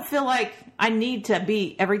 12, I don't feel like I need to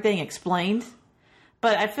be everything explained,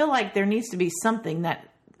 but I feel like there needs to be something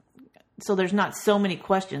so there's not so many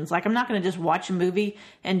questions. Like, I'm not going to just watch a movie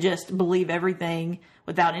and just believe everything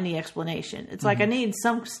without any explanation. It's like I need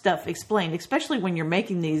some stuff explained, especially when you're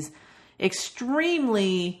making these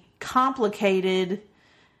extremely complicated,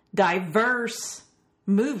 diverse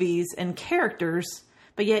movies and characters,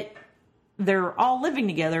 but yet they're all living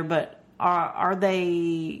together, but are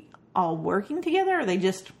they all working together? Are they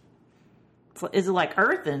just, is it like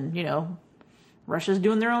Earth and, Russia's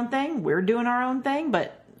doing their own thing, we're doing our own thing,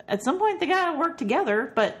 but at some point they gotta work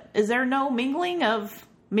together, but is there no mingling? I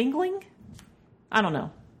don't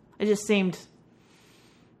know. It just seemed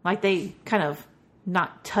like they kind of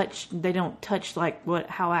they don't touch like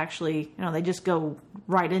how actually, they just go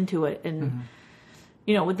right into it. And,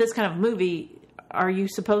 with this kind of movie, are you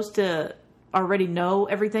supposed to already know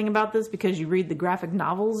everything about this because you read the graphic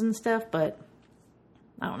novels and stuff? But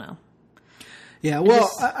I don't know. Yeah,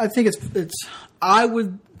 well, I think I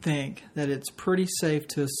would think that it's pretty safe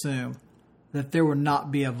to assume that there will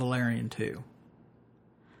not be a Valerian 2.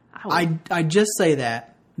 I just say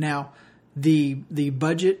that. Now, the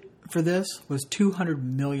budget for this was $200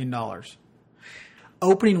 million.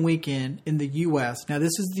 Opening weekend in the U.S. Now,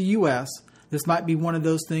 this is the U.S. This might be one of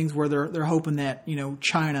those things where they're hoping that,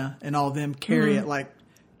 China and all of them carry it like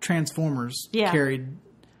Transformers carried.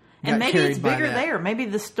 And maybe it's bigger there. Maybe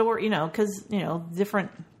the story, because,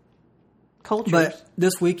 different cultures. But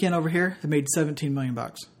this weekend over here, it made $17 million.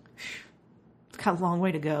 It's got a long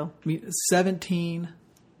way to go. I mean, $17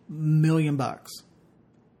 million on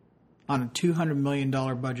a $200 million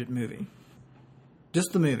budget movie.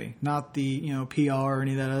 Just the movie, not the, PR or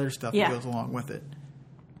any of that other stuff that goes along with it.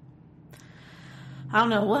 I don't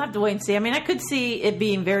know. We'll have to wait and see. I mean, I could see it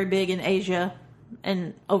being very big in Asia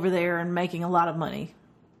and over there and making a lot of money.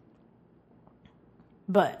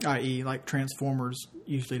 But i.e., like Transformers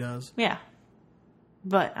usually does. Yeah.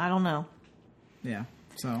 But I don't know. Yeah.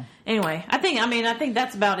 So anyway, I think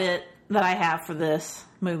that's about it that I have for this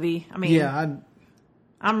movie. I mean,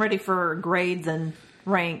 I'm ready for grades and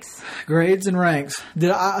ranks. Grades and ranks.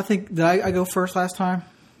 Did I go first last time?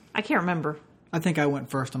 I can't remember. I think I went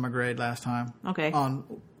first on my grade last time. Okay.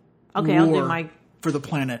 I'll do my for the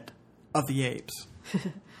Planet of the Apes.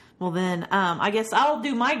 Well then, I guess I'll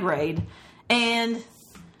do my grade and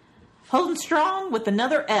holding strong with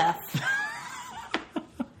another F.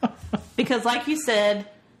 Because like you said,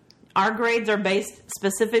 our grades are based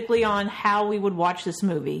specifically on how we would watch this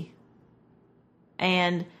movie.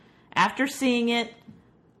 And after seeing it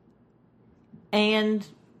and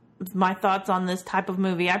my thoughts on this type of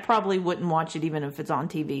movie, I probably wouldn't watch it even if it's on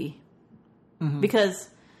TV. Because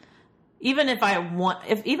even if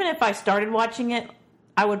I started watching it,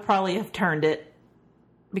 I would probably have turned it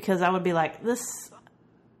because I would be like,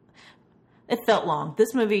 it felt long.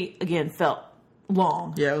 This movie again felt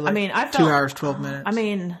long. Yeah, it was like I felt 2 hours, 12 minutes. I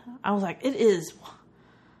mean, I was like, it is.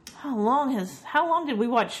 How long did we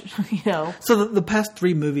watch? So the past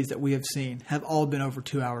 3 movies that we have seen have all been over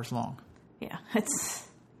 2 hours long. Yeah, that's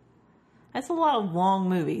a lot of long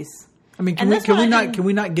movies. I mean, can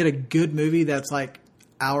we not get a good movie that's like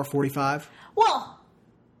hour 45? Well,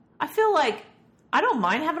 I feel like I don't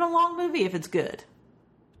mind having a long movie if it's good.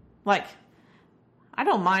 Like, I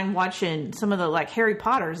don't mind watching some of the like Harry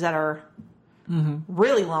Potters that are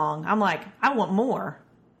really long. I'm like, I want more.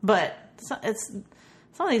 But it's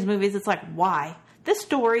some of these movies, it's like, why? This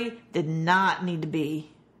story did not need to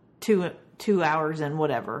be 2 hours and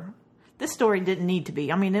whatever. This story didn't need to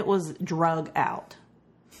be. I mean, it was drug out.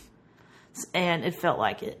 And it felt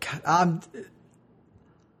like it. God,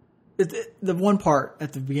 the one part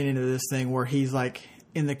at the beginning of this thing where he's like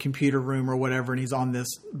in the computer room or whatever and he's on this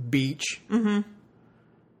beach.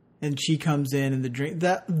 And she comes in and the drink.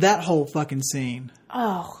 That whole fucking scene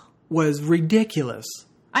was ridiculous.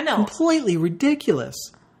 I know. Completely ridiculous.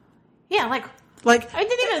 Yeah, like I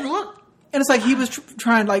didn't even look. And it's like he was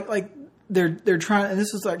trying, like they're trying, and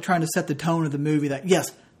this is like trying to set the tone of the movie. That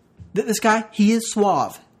yes, this guy, he is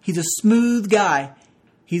suave. He's a smooth guy.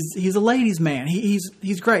 He's a ladies' man.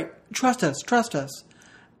 He's great. Trust us.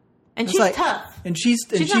 And she's like, tough. And she's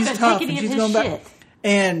not gonna tough. take any and she's of his going back. shit.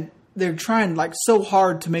 And they're trying like so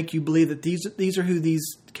hard to make you believe that these are who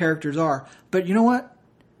these characters are. But you know what?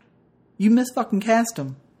 You fucking cast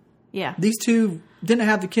them. Yeah. These two didn't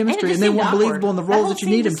have the chemistry, and they weren't believable in the roles that you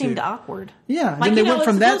need them to. Seemed awkward. Yeah. Then they went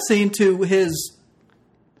from that scene to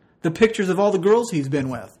the pictures of all the girls he's been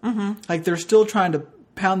with. Mm-hmm. Like they're still trying to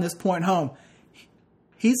pound this point home.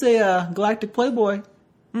 He's a galactic playboy.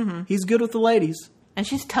 Mm-hmm. He's good with the ladies. And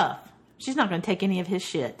she's tough. She's not going to take any of his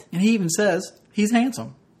shit. And he even says he's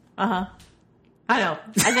handsome. Uh-huh. I know.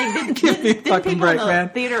 I think didn't fucking people break, in the man.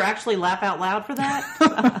 theater actually laugh out loud for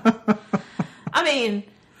that? I mean,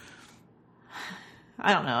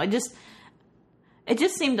 I don't know. It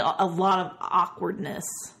just seemed a lot of awkwardness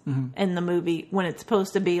in the movie when it's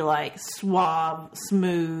supposed to be like suave,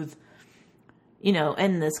 smooth,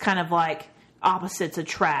 and this kind of like opposites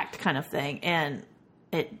attract kind of thing, and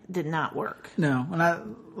it did not work. No, and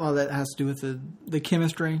that has to do with the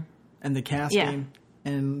chemistry and the casting,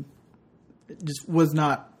 and it just was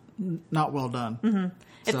not well done. Mm-hmm.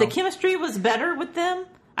 If the chemistry was better with them,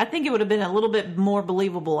 I think it would have been a little bit more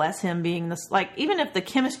believable as him being this. Like, even if the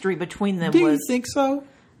chemistry between them was... Do you think so?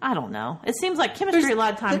 I don't know. It seems like chemistry a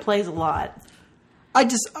lot of time plays a lot. I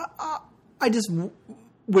just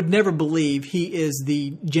would never believe he is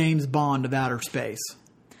the James Bond of outer space.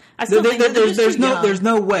 I still think there's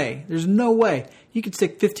no way. There's no way. You could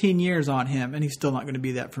stick 15 years on him, and he's still not going to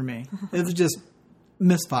be that for me. It's just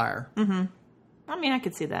misfire. Mm-hmm. I mean, I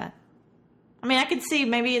could see that. I mean, I could see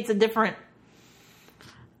maybe it's a different...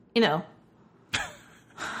 I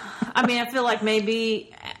mean, I feel like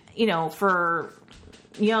maybe, for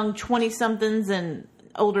young 20-somethings and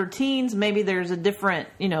older teens, maybe there's a different,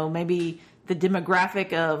 maybe the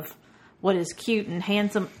demographic of what is cute and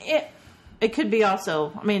handsome. It could be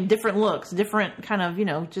also, I mean, different looks, different kind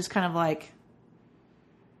of, just kind of like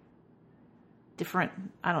different,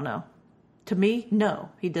 I don't know. To me, no,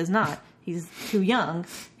 he does not. He's too young.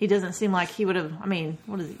 He doesn't seem like he would have... I mean,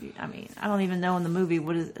 what is he? I mean, I don't even know in the movie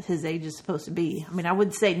what his age is supposed to be. I mean, I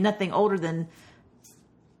would say nothing older than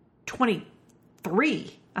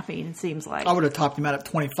 23. I mean, it seems like... I would have topped him out at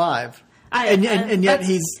 25. And yet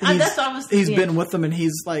he's been with them, and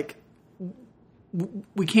he's like,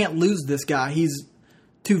 we can't lose this guy. He's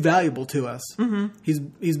too valuable to us. Mm-hmm.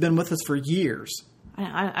 He's been with us for years.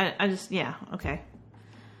 I just... Yeah, okay.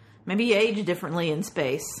 Maybe you age differently in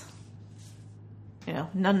space.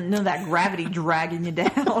 None of that gravity dragging you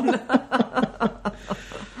down.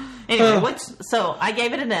 Anyway, so I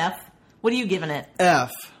gave it an F. What are you giving it?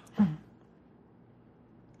 F.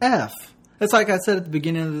 It's like I said at the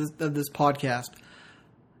beginning of this podcast.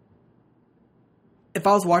 If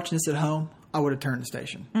I was watching this at home, I would have turned the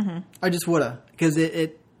station. Mm-hmm. I just would have, because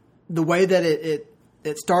the way that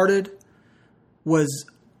it started was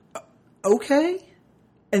okay,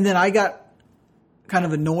 and then I got kind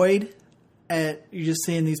of annoyed at you just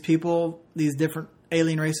seeing these people, these different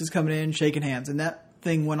alien races coming in, shaking hands. And that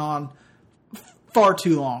thing went on far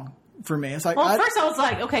too long for me. It's like, first I was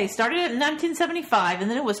like, okay, started in 1975,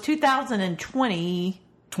 and then it was 2020.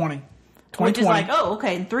 2020. Which is like, oh,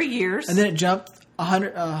 okay, in 3 years. And then it jumped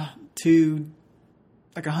 100 to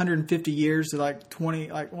like 150 years to like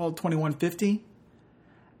 2150.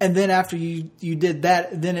 And then after you did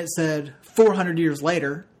that, then it said 400 years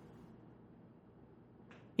later.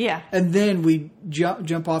 Yeah. And then we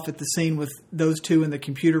jump off at the scene with those two in the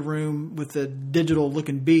computer room with the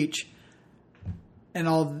digital-looking beach and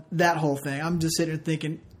all that whole thing. I'm just sitting there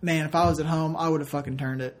thinking, man, if I was at home, I would have fucking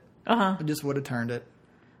turned it. Uh-huh. I just would have turned it.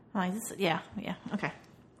 Yeah, okay.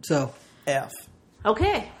 So, F.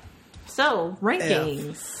 Okay. So,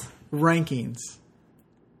 rankings. Rankings.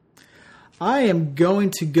 I am going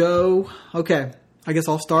to go... Okay, I guess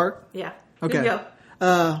I'll start? Yeah. Okay. You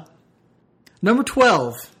go. Number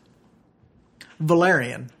 12,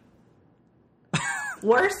 Valerian.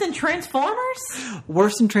 Worse than Transformers?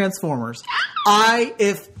 Worse than Transformers.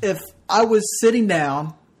 If I was sitting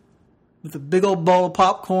down with a big old bowl of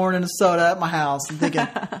popcorn and a soda at my house and thinking,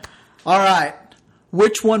 all right,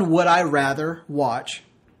 which one would I rather watch?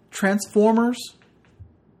 Transformers,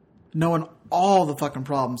 knowing all the fucking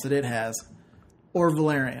problems that it has, or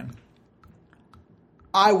Valerian?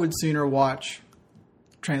 I would sooner watch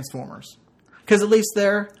Transformers. Because at least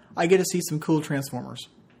there, I get to see some cool Transformers.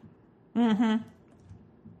 Mm-hmm.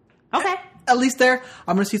 Okay. At least there,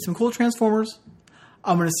 I'm going to see some cool Transformers.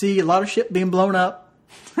 I'm going to see a lot of shit being blown up,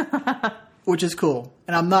 which is cool.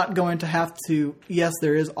 And I'm not going to have to, yes,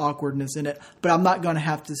 there is awkwardness in it, but I'm not going to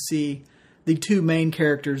have to see the two main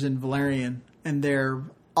characters in Valerian and their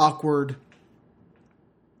awkward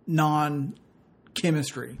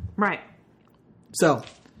non-chemistry. Right. So,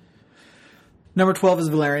 number 12 is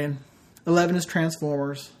Valerian. 11 is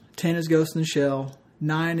Transformers. 10 is Ghost in the Shell.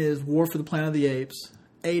 9 is War for the Planet of the Apes.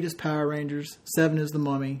 8 is Power Rangers. 7 is The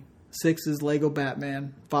Mummy. 6 is Lego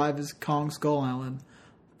Batman. 5 is Kong Skull Island.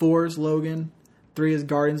 4 is Logan. 3 is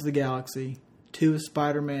Guardians of the Galaxy. 2 is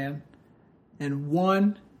Spider-Man. And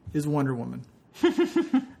 1 is Wonder Woman.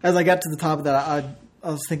 As I got to the top of that, I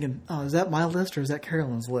was thinking, oh, is that my list or is that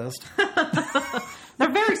Carolyn's list? They're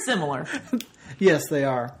very similar. Yes, they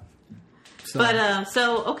are. So. But,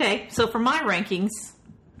 so for my rankings,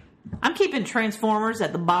 I'm keeping Transformers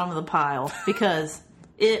at the bottom of the pile because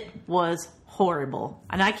it was horrible.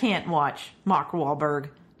 And I can't watch Mark Wahlberg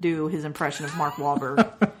do his impression of Mark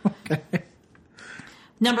Wahlberg. Okay.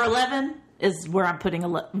 Number 11 is where I'm putting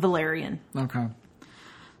Valerian. Okay.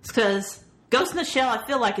 Because Ghost in the Shell, I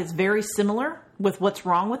feel like it's very similar with what's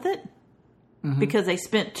wrong with it. Mm-hmm. Because they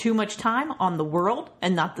spent too much time on the world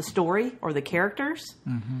and not the story or the characters.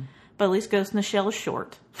 Mm-hmm. But at least Ghost in the Shell is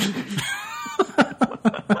short.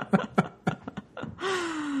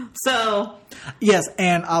 So. Yes,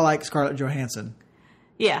 and I like Scarlett Johansson.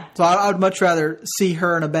 Yeah. So I would much rather see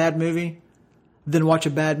her in a bad movie than watch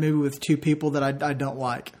a bad movie with two people that I don't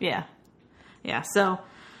like. Yeah. Yeah, so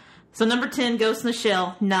number 10, Ghost in the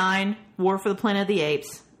Shell. 9, War for the Planet of the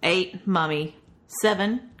Apes. 8, Mummy.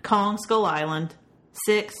 7, Kong Skull Island.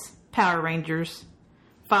 6, Power Rangers.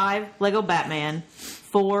 5, Lego Batman.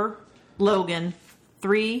 4, Logan.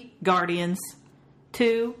 3, Guardians.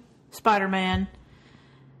 2, Spider-Man.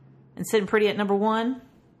 And sitting pretty at number 1,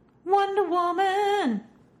 Wonder Woman.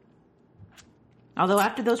 Although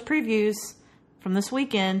after those previews from this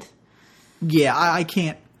weekend... Yeah, I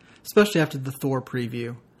can't... Especially after the Thor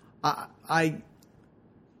preview. I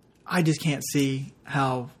just can't see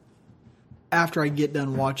how... After I get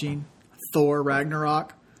done watching Thor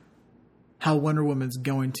Ragnarok, how Wonder Woman's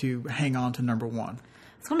going to hang on to number 1.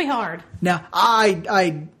 It's going to be hard. Now,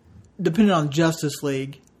 I depending on Justice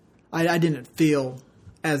League, I didn't feel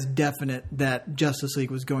as definite that Justice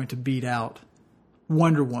League was going to beat out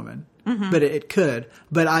Wonder Woman. Mm-hmm. But it could.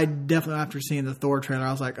 But I definitely, after seeing the Thor trailer,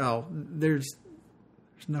 I was like, oh, there's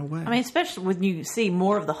no way. I mean, especially when you see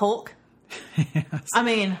more of the Hulk. Yes. I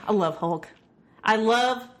mean, I love Hulk. I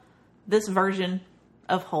love this version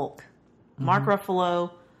of Hulk. Mm-hmm. Mark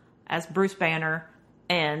Ruffalo as Bruce Banner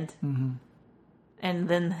and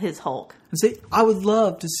then his Hulk. And see, I would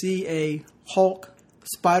love to see a Hulk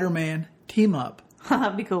Spider-Man team up.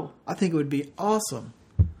 That'd be cool. I think it would be awesome.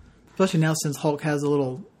 Especially now since Hulk has a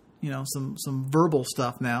little, some verbal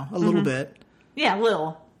stuff now. A little bit. Yeah, a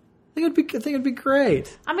little. I think it'd be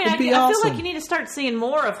great. I mean, I feel like you need to start seeing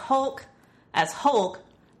more of Hulk as Hulk,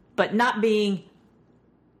 but not being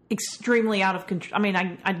extremely out of control. I mean,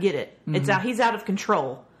 I get it. Mm-hmm. He's out of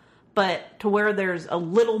control. But to where there's a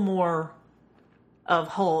little more of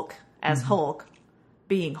Hulk as Hulk,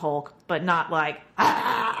 being Hulk, but not like...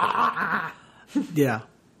 Yeah.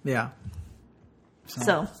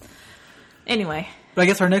 So, anyway. But I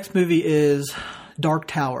guess our next movie is Dark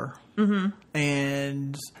Tower. Mm-hmm.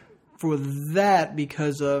 And for that,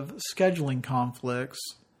 because of scheduling conflicts,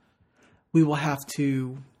 we will have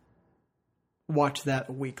to watch that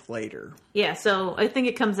a week later. Yeah, so I think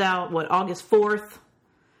it comes out, August 4th?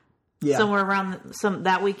 Yeah. Somewhere around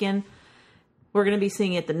that weekend. We're going to be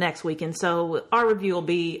seeing it the next weekend. So our review will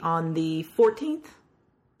be on the 14th.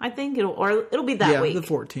 I think it'll be that week. Yeah, the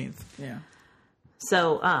 14th. Yeah.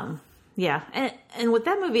 So, yeah. And with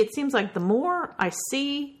that movie, it seems like the more I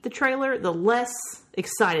see the trailer, the less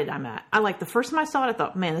excited I'm at. The first time I saw it, I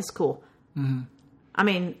thought, man, this is cool. Mm-hmm. I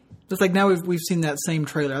mean... Just like now we've seen that same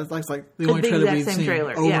trailer. It's like the only trailer we've seen over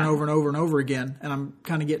and over and over and over again. And I'm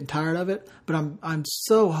kind of getting tired of it. But I'm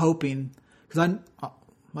so hoping... Because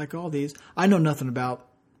like all these, I know nothing about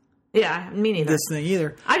me neither. This thing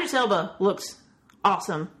either. Idris Elba looks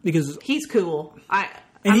awesome because he's cool. I'm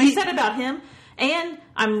excited about him, and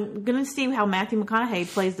I'm gonna see how Matthew McConaughey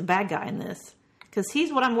plays the bad guy in this because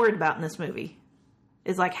he's what I'm worried about in this movie.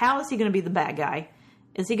 Is like, how is he gonna be the bad guy?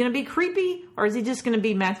 Is he gonna be creepy, or is he just gonna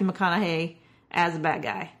be Matthew McConaughey as a bad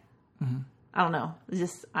guy? Mm-hmm. I don't know. It's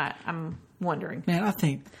just I'm wondering. Man, I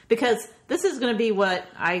think because this is gonna be what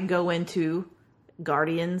I go into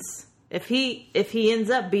Guardians. If he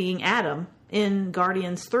ends up being Adam in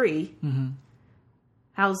Guardians 3. Mm-hmm.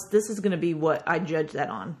 This is going to be what I judge that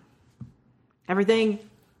on. Everything.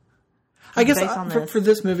 I guess for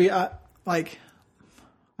this movie,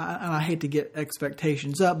 I hate to get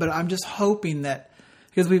expectations up, but I'm just hoping that,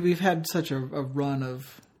 because we've had such a run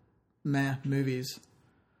of movies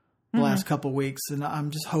the last couple weeks, and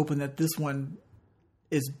I'm just hoping that this one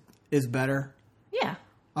is better. Yeah.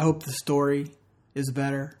 I hope the story is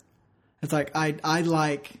better. It's like I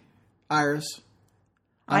like Idris.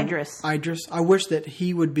 I wish that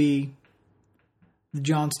he would be the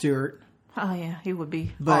Jon Stewart. Oh yeah, he would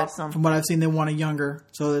be but awesome. From what I've seen, they want a younger,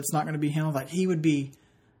 so it's not going to be him. Like, he would be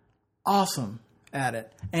awesome at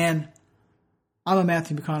it. And I'm a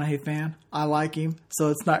Matthew McConaughey fan. I like him,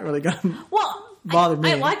 so it's not really going to bother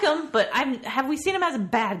me. I like him, but have we seen him as a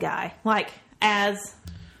bad guy, like as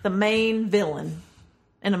the main villain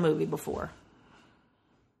in a movie before?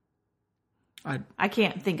 I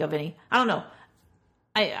can't think of any. I don't know.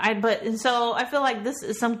 So I feel like this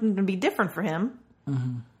is something to be different for him.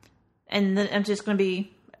 Mm-hmm. And then I'm just going to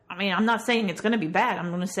be, I'm not saying it's going to be bad. I'm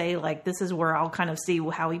going to say, like, this is where I'll kind of see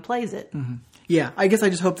how he plays it. Mm-hmm. Yeah, I guess I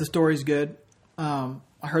just hope the story's good. I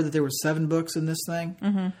heard that there were 7 books in this thing.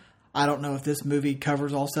 Mm-hmm. I don't know if this movie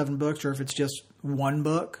covers all 7 books or if it's just one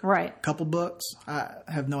book. Right. A couple books. I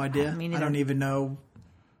have no idea. I don't even know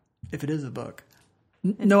if it is a book.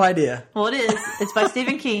 No idea. Well, it is. It's by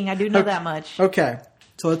Stephen King. I do know that much. Okay.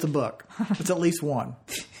 So it's a book. It's at least one.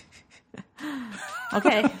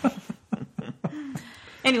 Okay.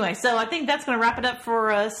 Anyway, so I think that's going to wrap it up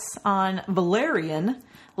for us on Valerian.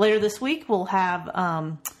 Later this week, we'll have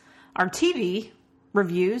our TV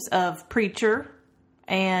reviews of Preacher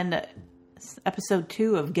and episode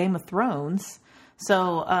 2 of Game of Thrones.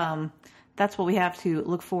 So that's what we have to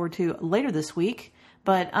look forward to later this week.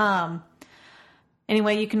 But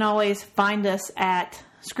anyway, you can always find us at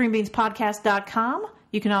ScreenBeansPodcast.com.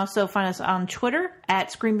 You can also find us on Twitter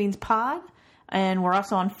at ScreenBeansPod. And we're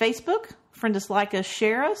also on Facebook. Friend us, like us,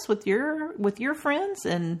 share us with your friends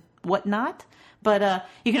and whatnot. But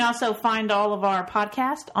you can also find all of our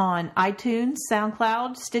podcasts on iTunes,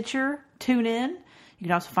 SoundCloud, Stitcher, TuneIn. You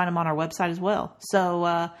can also find them on our website as well. So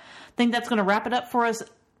I think that's going to wrap it up for us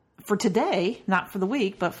for today. Not for the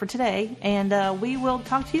week, but for today. And we will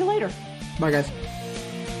talk to you later. Bye, guys.